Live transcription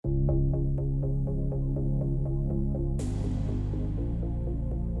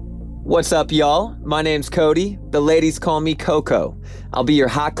What's up, y'all? My name's Cody. The ladies call me Coco. I'll be your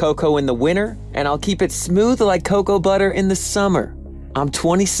hot cocoa in the winter, and I'll keep it smooth like cocoa butter in the summer. I'm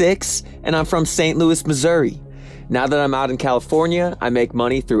 26, and I'm from St. Louis, Missouri. Now that I'm out in California, I make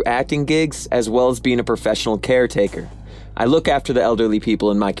money through acting gigs as well as being a professional caretaker. I look after the elderly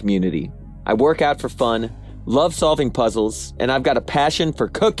people in my community. I work out for fun, love solving puzzles, and I've got a passion for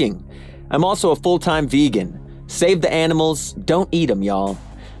cooking. I'm also a full-time vegan. Save the animals, don't eat them, y'all.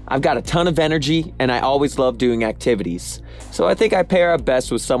 I've got a ton of energy, and I always love doing activities. So I think I pair up best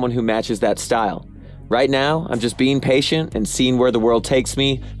with someone who matches that style. Right now, I'm just being patient and seeing where the world takes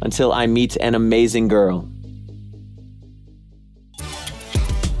me until I meet an amazing girl.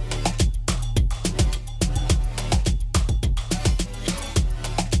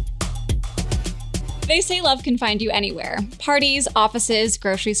 They say love can find you anywhere. Parties, offices,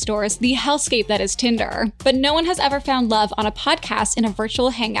 grocery stores, the hellscape that is Tinder. But no one has ever found love on a podcast in a virtual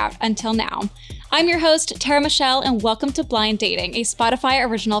hangout until now. I'm your host, Tara Michelle, and welcome to Blind Dating, a Spotify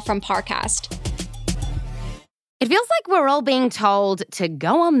original from Parcast. It feels like we're all being told to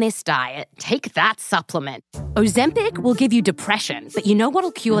go on this diet, take that supplement. Ozempic will give you depression, but you know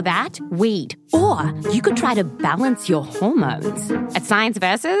what'll cure that? Weed. Or you could try to balance your hormones. At Science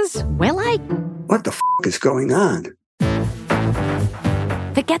Versus, we're like, what the is going on?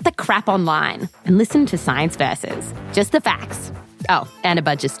 Forget the crap online and listen to Science Versus. Just the facts. Oh, and a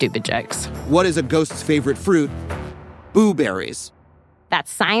bunch of stupid jokes. What is a ghost's favorite fruit? Blueberries. That's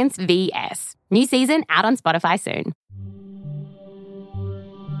Science VS. New season out on Spotify soon.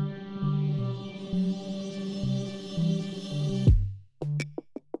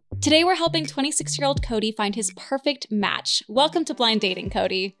 Today we're helping 26-year-old Cody find his perfect match. Welcome to Blind Dating,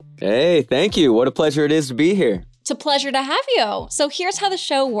 Cody. Hey, thank you. What a pleasure it is to be here. It's a pleasure to have you. So here's how the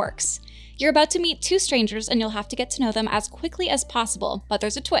show works. You're about to meet two strangers and you'll have to get to know them as quickly as possible, but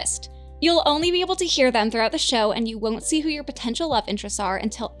there's a twist. You'll only be able to hear them throughout the show and you won't see who your potential love interests are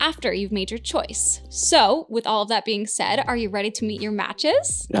until after you've made your choice. So, with all of that being said, are you ready to meet your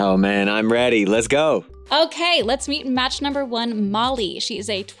matches? Oh man, I'm ready. Let's go. Okay, let's meet match number one, Molly. She is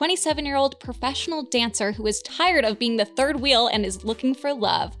a 27-year-old professional dancer who is tired of being the third wheel and is looking for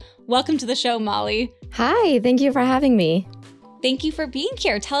love. Welcome to the show, Molly. Hi, thank you for having me. Thank you for being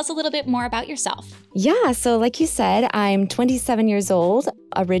here. Tell us a little bit more about yourself. Yeah, so like you said, I'm 27 years old,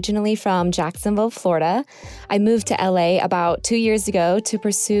 originally from Jacksonville, Florida. I moved to LA about 2 years ago to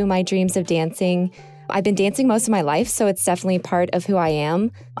pursue my dreams of dancing. I've been dancing most of my life, so it's definitely part of who I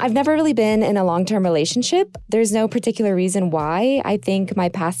am. I've never really been in a long-term relationship. There's no particular reason why. I think my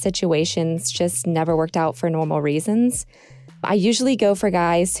past situations just never worked out for normal reasons. I usually go for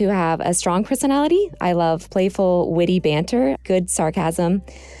guys who have a strong personality. I love playful, witty banter, good sarcasm.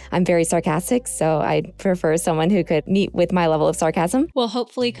 I'm very sarcastic, so I prefer someone who could meet with my level of sarcasm. Well,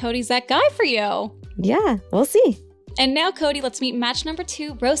 hopefully Cody's that guy for you. Yeah, we'll see. And now, Cody, let's meet match number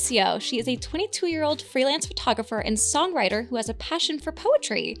two, Rocio. She is a 22-year-old freelance photographer and songwriter who has a passion for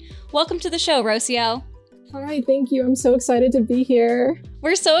poetry. Welcome to the show, Rocio. Hi, thank you. I'm so excited to be here.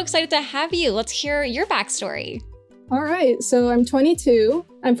 We're so excited to have you. Let's hear your backstory. All right, so I'm 22.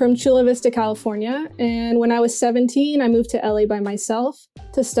 I'm from Chula Vista, California, and when I was 17, I moved to LA by myself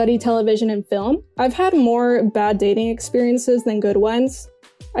to study television and film. I've had more bad dating experiences than good ones.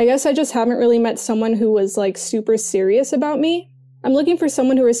 I guess I just haven't really met someone who was like super serious about me. I'm looking for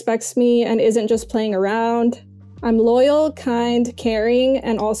someone who respects me and isn't just playing around. I'm loyal, kind, caring,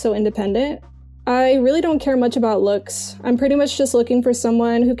 and also independent. I really don't care much about looks. I'm pretty much just looking for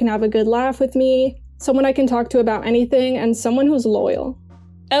someone who can have a good laugh with me, someone I can talk to about anything, and someone who's loyal.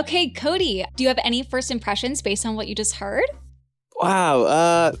 Okay, Cody, do you have any first impressions based on what you just heard?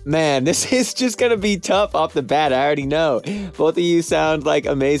 Wow, man, this is just gonna be tough off the bat. I already know. Both of you sound like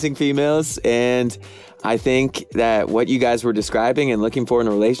amazing females, and I think that what you guys were describing and looking for in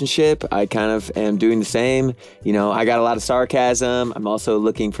a relationship, I kind of am doing the same. You know, I got a lot of sarcasm. I'm also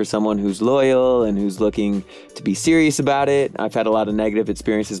looking for someone who's loyal and who's looking to be serious about it. I've had a lot of negative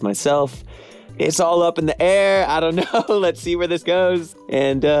experiences myself. It's all up in the air. I don't know. Let's see where this goes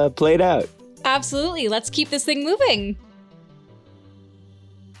and play it out. Absolutely. Let's keep this thing moving.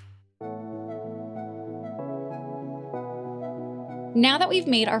 Now that we've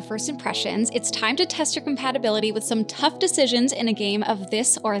made our first impressions, it's time to test your compatibility with some tough decisions in a game of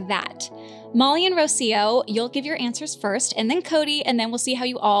this or that. Molly and Rocio, you'll give your answers first, and then Cody, and then we'll see how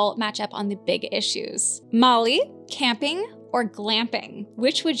you all match up on the big issues. Molly, camping or glamping?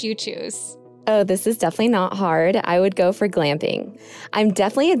 Which would you choose? Oh, this is definitely not hard. I would go for glamping. I'm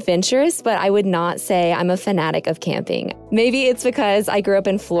definitely adventurous, but I would not say I'm a fanatic of camping. Maybe it's because I grew up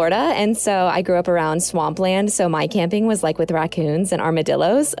in Florida, and so I grew up around swampland, so my camping was like with raccoons and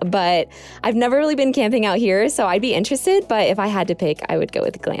armadillos, but I've never really been camping out here, so I'd be interested, but if I had to pick, I would go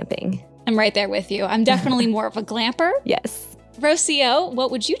with glamping. I'm right there with you. I'm definitely more of a glamper. Yes. Rocio, what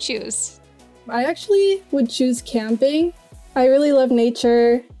would you choose? I actually would choose camping. I really love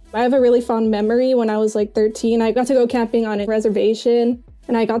nature. I have a really fond memory when I was like 13. I got to go camping on a reservation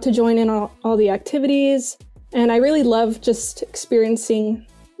and I got to join in all the activities. And I really love just experiencing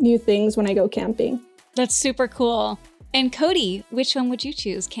new things when I go camping. That's super cool. And Cody, which one would you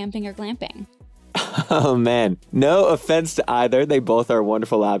choose, camping or glamping? Oh man, no offense to either. They both are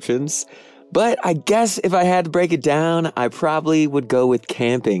wonderful options. But I guess if I had to break it down, I probably would go with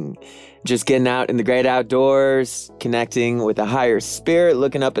camping. Just getting out in the great outdoors, connecting with a higher spirit,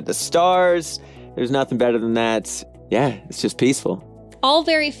 looking up at the stars. There's nothing better than that. Yeah, it's just peaceful. All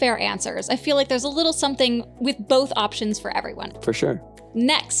very fair answers. I feel like there's a little something with both options for everyone. For sure.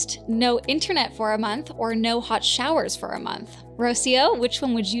 Next, no internet for a month or no hot showers for a month. Rocio, which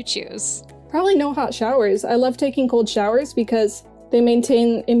one would you choose? Probably no hot showers. I love taking cold showers because they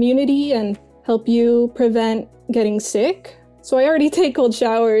maintain immunity and help you prevent getting sick. So I already take cold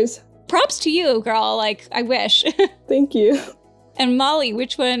showers. Props to you, girl. Like, I wish. Thank you. And Molly,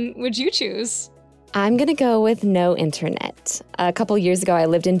 which one would you choose? I'm going to go with no internet. A couple years ago, I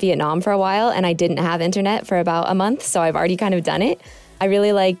lived in Vietnam for a while and I didn't have internet for about a month, so I've already kind of done it. I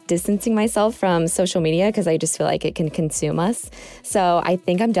really like distancing myself from social media because I just feel like it can consume us. So I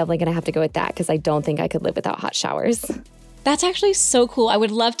think I'm definitely going to have to go with that because I don't think I could live without hot showers. That's actually so cool. I would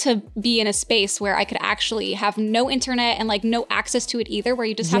love to be in a space where I could actually have no internet and like no access to it either, where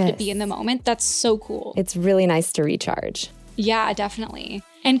you just have to be in the moment. That's so cool. It's really nice to recharge. Yeah, definitely.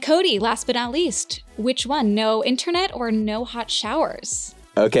 And Cody, last but not least, which one? No internet or no hot showers?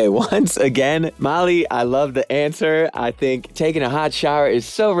 Okay, once again, Molly, I love the answer. I think taking a hot shower is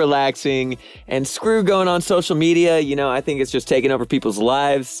so relaxing, and screw going on social media. You know, I think it's just taking over people's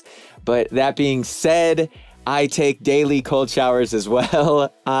lives. But that being said, I take daily cold showers as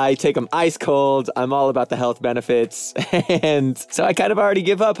well. I take them ice cold. I'm all about the health benefits. And so I kind of already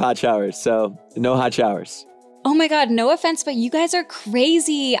give up hot showers. So no hot showers. Oh my God, no offense, but you guys are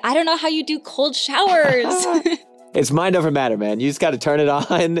crazy. I don't know how you do cold showers. It's mind over matter, man. You just got to turn it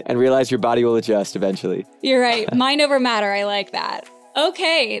on and realize your body will adjust eventually. You're right. Mind over matter. I like that.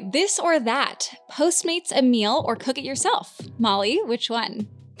 Okay, this or that. Postmates a meal or cook it yourself. Molly, which one?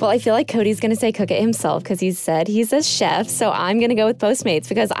 Well, I feel like Cody's going to say cook it himself because he said he's a chef. So I'm going to go with Postmates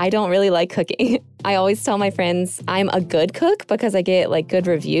because I don't really like cooking. I always tell my friends I'm a good cook because I get like good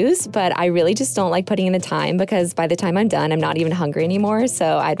reviews, but I really just don't like putting in the time because by the time I'm done, I'm not even hungry anymore.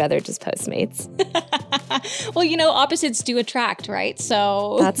 So I'd rather just Postmates. Well, you know, opposites do attract, right?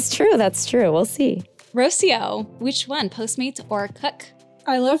 So That's true. That's true. We'll see. Rocio, which one? Postmates or cook?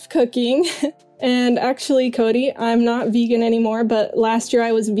 I love cooking. And actually, Cody, I'm not vegan anymore, but last year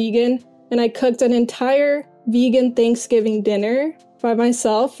I was vegan and I cooked an entire vegan Thanksgiving dinner by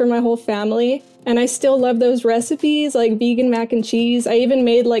myself for my whole family. And I still love those recipes, like vegan mac and cheese. I even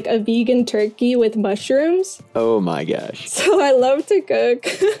made like a vegan turkey with mushrooms. Oh my gosh. So I love to cook.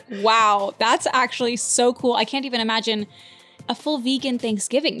 Wow, that's actually so cool. I can't even imagine a full vegan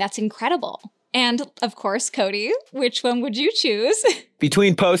Thanksgiving. That's incredible. And of course, Cody, which one would you choose?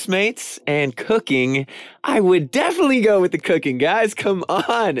 Between Postmates and cooking, I would definitely go with the cooking, guys. Come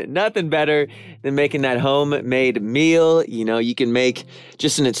on. Nothing better than making that homemade meal. You know, you can make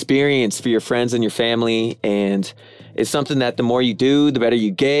just an experience for your friends and your family. And it's something that the more you do, the better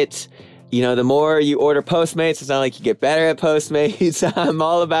you get. You know, the more you order Postmates, it's not like you get better at Postmates. I'm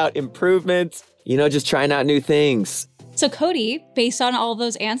all about improvement, you know, just trying out new things. So Cody, based on all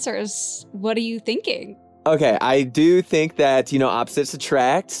those answers, what are you thinking? Okay, I do think that, you know, opposites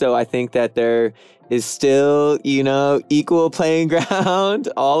attract. So I think that there is still, you know, equal playing ground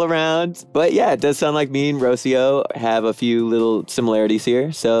all around. But yeah, it does sound like me and Rocio have a few little similarities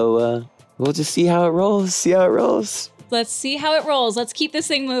here. So we'll just see how it rolls. Let's see how it rolls. Let's keep this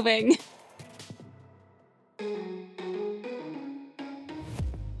thing moving.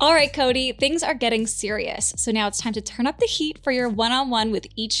 All right, Cody, things are getting serious. So now it's time to turn up the heat for your one-on-one with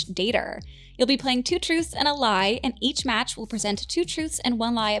each dater. You'll be playing 2 truths and a lie, and each match will present 2 truths and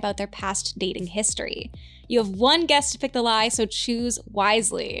 1 lie about their past dating history. You have 1 guess to pick the lie, so choose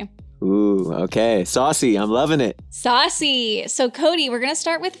wisely. Ooh, okay. Saucy. I'm loving it. Saucy. So Cody, we're going to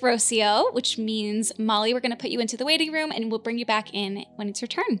start with Rocio, which means Molly, we're going to put you into the waiting room and we'll bring you back in when it's your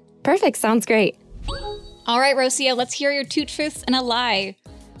turn. Perfect. Sounds great. All right, Rocio, let's hear your 2 truths and a lie.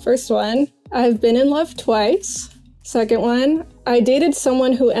 First one, I've been in love twice. Second one, I dated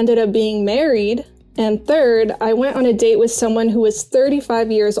someone who ended up being married. And third, I went on a date with someone who was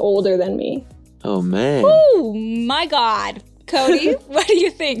 35 years older than me. Oh, man. Oh, my God. Cody, what do you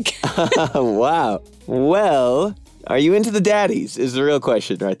think? Wow. Well, are you into the daddies is the real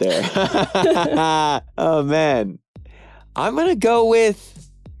question right there. Oh, man. I'm going to go with,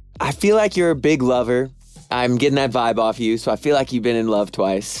 I feel like you're a big lover. I'm getting that vibe off you, so I feel like you've been in love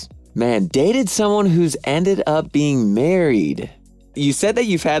twice. Man, dated someone who's ended up being married. You said that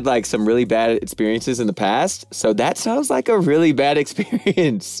you've had like some really bad experiences in the past, so that sounds like a really bad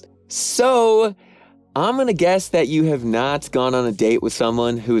experience. So I'm going to guess that you have not gone on a date with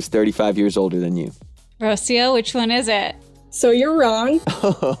someone who is 35 years older than you. Rocio, which one is it? So you're wrong.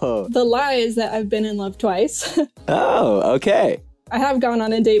 Oh, The lie is that I've been in love twice. Okay. I have gone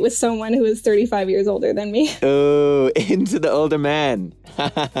on a date with someone who is 35 years older than me. Oh, into the older man.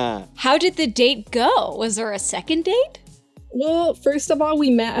 How did the date go? Was there a second date? Well, first of all, we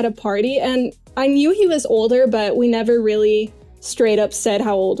met at a party, and I knew he was older, but we never really straight up said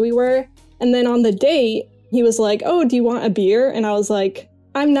how old we were. And then on the date, he was like, "Oh, do you want a beer?" And I was like,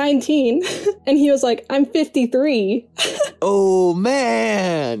 "I'm 19." And he was like, "I'm 53." Oh,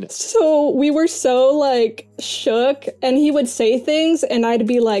 man. So we were so like shook, and he would say things and I'd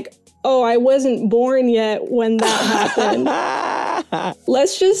be like, "Oh, I wasn't born yet when that happened."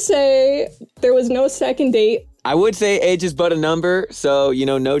 Let's just say there was no second date. I would say age is but a number, so,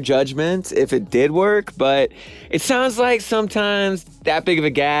 no judgment if it did work, but it sounds like sometimes that big of a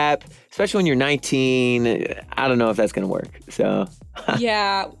gap, especially when you're 19, I don't know if that's going to work, so.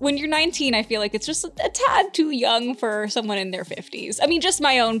 Yeah, when you're 19, I feel like it's just a tad too young for someone in their 50s. I mean, just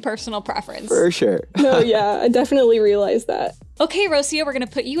my own personal preference. For sure. No, yeah, I definitely realized that. Okay, Rocio, we're going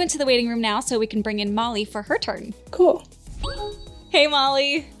to put you into the waiting room now so we can bring in Molly for her turn. Cool. Hey,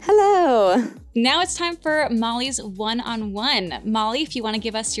 Molly. Hello. Now it's time for Molly's one-on-one. Molly, if you want to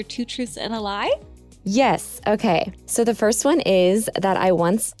give us your 2 truths and a lie. Yes. Okay. So the first one is that I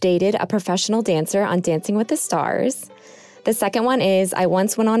once dated a professional dancer on Dancing with the Stars. The second one is I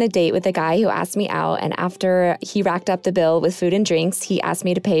once went on a date with a guy who asked me out, and after he racked up the bill with food and drinks, he asked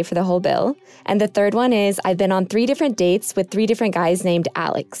me to pay for the whole bill. And the third one is I've been on 3 different dates with 3 different guys named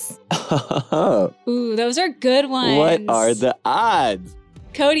Alex. Ooh, those are good ones. What are the odds?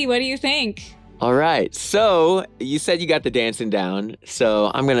 Cody, what do you think? All right, so you said you got the dancing down,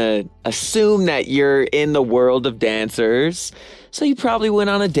 so I'm going to assume that you're in the world of dancers. So you probably went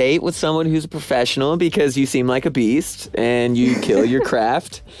on a date with someone who's a professional because you seem like a beast and you kill your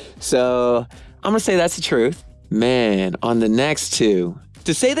craft. So I'm going to say that's the truth. Man, on the next 2,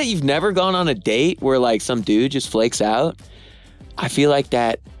 to say that you've never gone on a date where like some dude just flakes out, I feel like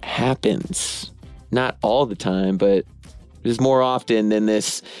that happens. Not all the time, but there's more often than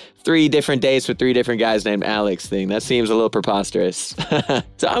this 3 different dates with 3 different guys named Alex thing. That seems a little preposterous.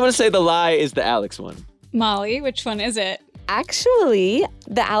 So I'm going to say the lie is the Alex one. Molly, which one is it? Actually,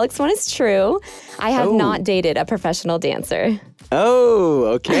 the Alex one is true. I have not dated a professional dancer. Oh,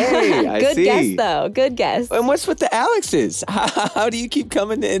 okay. I Good see. guess, though. Good guess. And what's with the Alexes? How do you keep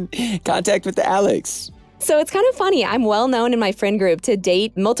coming in contact with the Alex? So it's kind of funny. I'm well known in my friend group to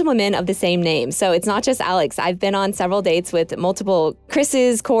date multiple men of the same name. So it's not just Alex. I've been on several dates with multiple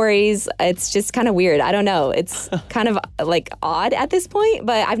Chris's, Corey's. It's just kind of weird. I don't know. It's kind of like odd at this point,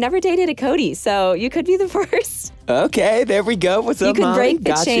 but I've never dated a Cody. So you could be the first. Okay, there we go. What's You up, could Molly? break the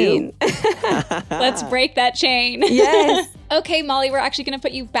Got chain. Let's break that chain. Yes. Okay, Molly, we're actually going to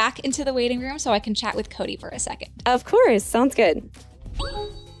put you back into the waiting room so I can chat with Cody for a second. Of course. Sounds good.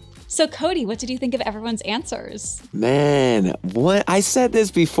 So, Cody, what did you think of everyone's answers? Man, what I said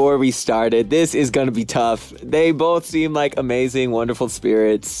this before we started. This is going to be tough. They both seem like amazing, wonderful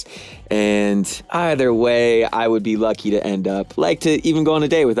spirits. And either way, I would be lucky to end up, like to even go on a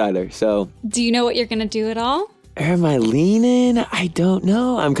date with either. So, Do you know what you're going to do at all? am I leaning? I don't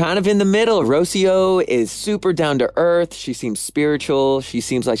know. I'm kind of in the middle. Rocio is super down to earth. She seems spiritual. She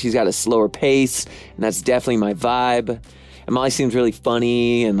seems like she's got a slower pace. And that's definitely my vibe. And Molly seems really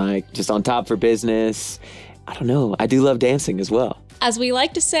funny and like just on top of her business. I don't know. I do love dancing as well. As we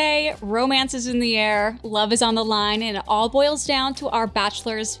like to say, romance is in the air, love is on the line, and it all boils down to our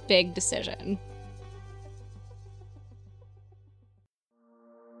bachelor's big decision.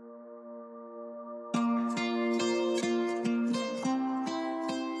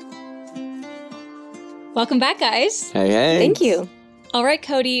 Welcome back, guys. Hey. Thank you. All right,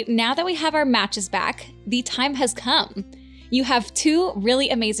 Cody, now that we have our matches back, the time has come. You have two really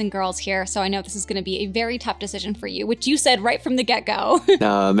amazing girls here, so I know this is going to be a very tough decision for you, which you said right from the get-go.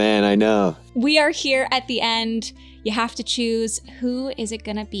 Oh, man, I know. We are here at the end. You have to choose, who is it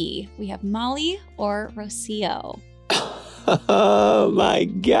going to be? We have Molly or Rocio. Oh my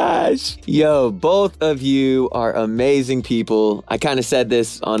gosh. Yo, both of you are amazing people. I kind of said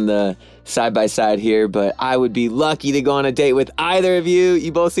this on the side-by-side here, but I would be lucky to go on a date with either of you.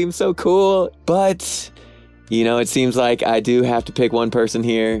 You both seem so cool. But, you know, it seems like I do have to pick one person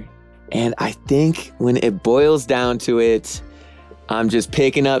here. And I think when it boils down to it, I'm just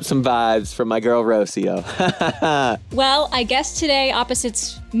picking up some vibes from my girl Rocio. Well, I guess today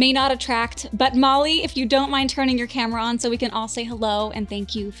opposites may not attract, but Molly, if you don't mind turning your camera on so we can all say hello and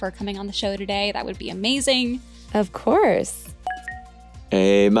thank you for coming on the show today, that would be amazing. Of course.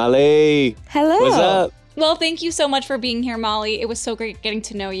 Hey, Molly. Hello. What's up? Well, thank you so much for being here, Molly. It was so great getting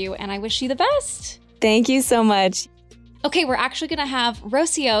to know you, and I wish you the best. Thank you so much. Okay, we're actually going to have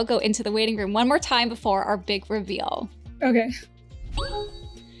Rocio go into the waiting room one more time before our big reveal. Okay.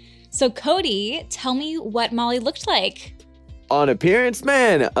 So Cody, tell me what Molly looked like. On appearance,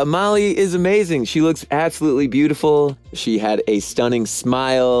 man, Molly is amazing. She looks absolutely beautiful. She had a stunning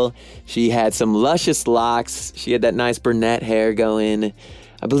smile. She had some luscious locks. She had that nice brunette hair going.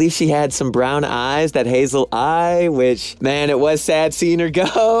 I believe she had some brown eyes, that hazel eye, which, man, it was sad seeing her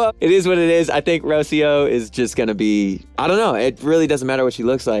go. It is what it is. I think Rocio is just going to be, I don't know. It really doesn't matter what she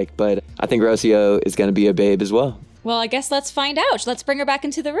looks like, but I think Rocio is going to be a babe as well. Well, I guess let's find out. Let's bring her back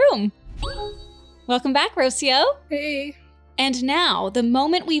into the room. Welcome back, Rocio. Hey. And now, the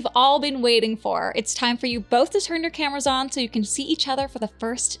moment we've all been waiting for. It's time for you both to turn your cameras on so you can see each other for the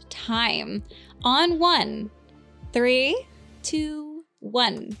first time. On 1, 3, 2,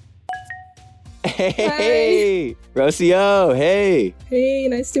 1. Hey, Rocio, hey. Hey,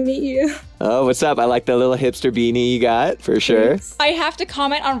 nice to meet you. Oh, what's up? I like the little hipster beanie you got, for sure. Thanks. I have to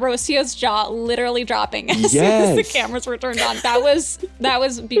comment on Rocio's jaw literally dropping as soon Yes. as the cameras were turned on. That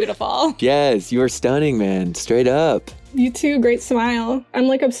was beautiful. Yes, you are stunning, man. Straight up. You too, great smile. I'm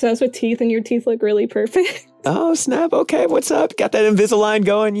like obsessed with teeth and your teeth look really perfect. Oh, snap. Okay, what's up? Got that Invisalign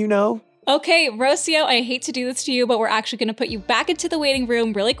going, you know. Okay, Rocio, I hate to do this to you, but we're actually going to put you back into the waiting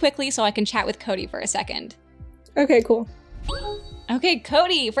room really quickly so I can chat with Cody for a second. Okay, cool. Okay,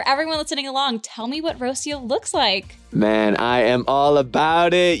 Cody, for everyone listening along, tell me what Rocio looks like. Man, I am all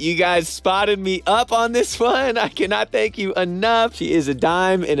about it. You guys spotted me up on this one. I cannot thank you enough. She is a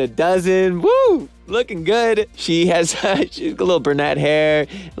dime in a dozen. Woo! Looking good. She has she's got a little brunette hair,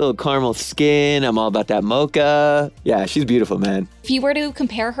 a little caramel skin. I'm all about that mocha. Yeah, she's beautiful, man. If you were to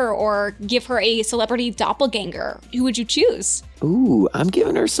compare her or give her a celebrity doppelganger, who would you choose? Ooh, I'm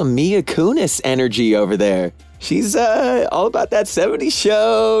giving her some Mia Kunis energy over there. She's all about that 70s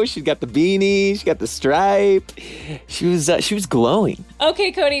show. She's got the beanie. She got the stripe. She was glowing.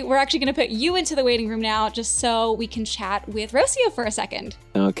 Okay, Cody, we're actually going to put you into the waiting room now just so we can chat with Rocio for a second.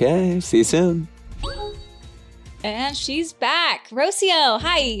 Okay, see you soon. And she's back. Rocio,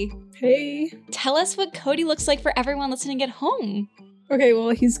 hi. Hey. Tell us what Cody looks like for everyone listening at home. Okay, well,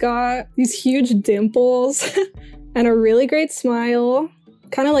 he's got these huge dimples and a really great smile.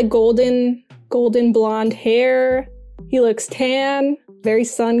 Kind of like golden blonde hair. He looks tan, very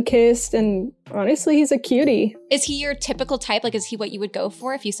sun-kissed, and honestly, he's a cutie. Is he your typical type? Like, is he what you would go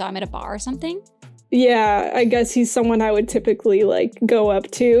for if you saw him at a bar or something? Yeah, I guess he's someone I would typically like go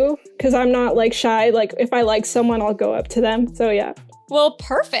up to because I'm not like shy. Like if I like someone, I'll go up to them. So yeah. Well,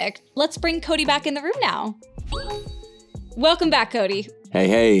 perfect. Let's bring Cody back in the room now. Welcome back, Cody.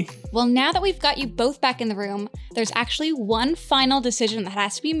 Hey. Well, now that we've got you both back in the room, there's actually one final decision that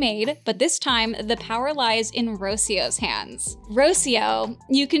has to be made, but this time the power lies in Rocio's hands. Rocio,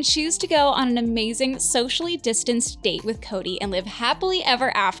 you can choose to go on an amazing socially distanced date with Cody and live happily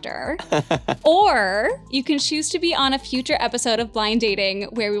ever after, or you can choose to be on a future episode of Blind Dating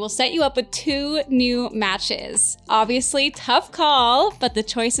where we will set you up with 2 new matches. Obviously, tough call, but the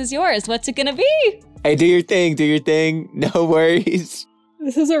choice is yours. What's it gonna be? Hey, do your thing. No worries.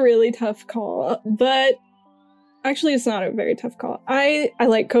 This is a really tough call, but actually it's not a very tough call. I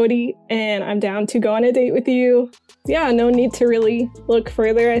like Cody and I'm down to go on a date with you. Yeah, no need to really look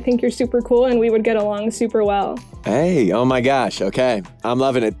further. I think you're super cool and we would get along super well. Hey, oh my gosh, okay. I'm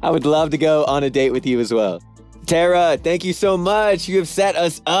loving it. I would love to go on a date with you as well. Tara, thank you so much. You have set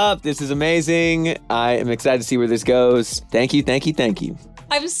us up. This is amazing. I am excited to see where this goes. Thank you.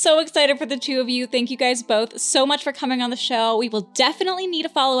 I'm so excited for the 2 of you. Thank you guys both so much for coming on the show. We will definitely need a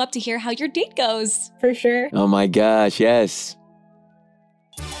follow-up to hear how your date goes. For sure. Oh my gosh, yes.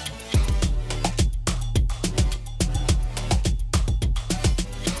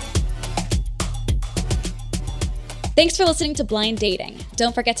 Thanks for listening to Blind Dating.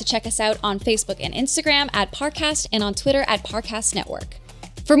 Don't forget to check us out on Facebook and Instagram at Parcast and on Twitter at Parcast Network.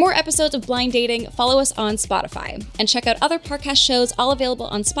 For more episodes of Blind Dating, follow us on Spotify and check out other Parcast shows, all available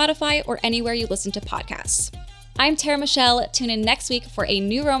on Spotify or anywhere you listen to podcasts. I'm Tara Michelle. Tune in next week for a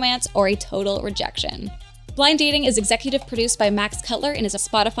new romance or a total rejection. Blind Dating is executive produced by Max Cutler and is a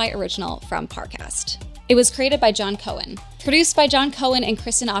Spotify original from Parcast. It was created by John Cohen. Produced by John Cohen and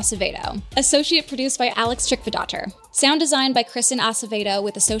Kristen Acevedo. Associate produced by Alex Trickvedotter. Sound design by Kristen Acevedo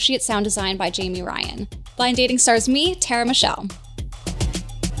with associate sound design by Jamie Ryan. Blind Dating stars me, Tara Michelle.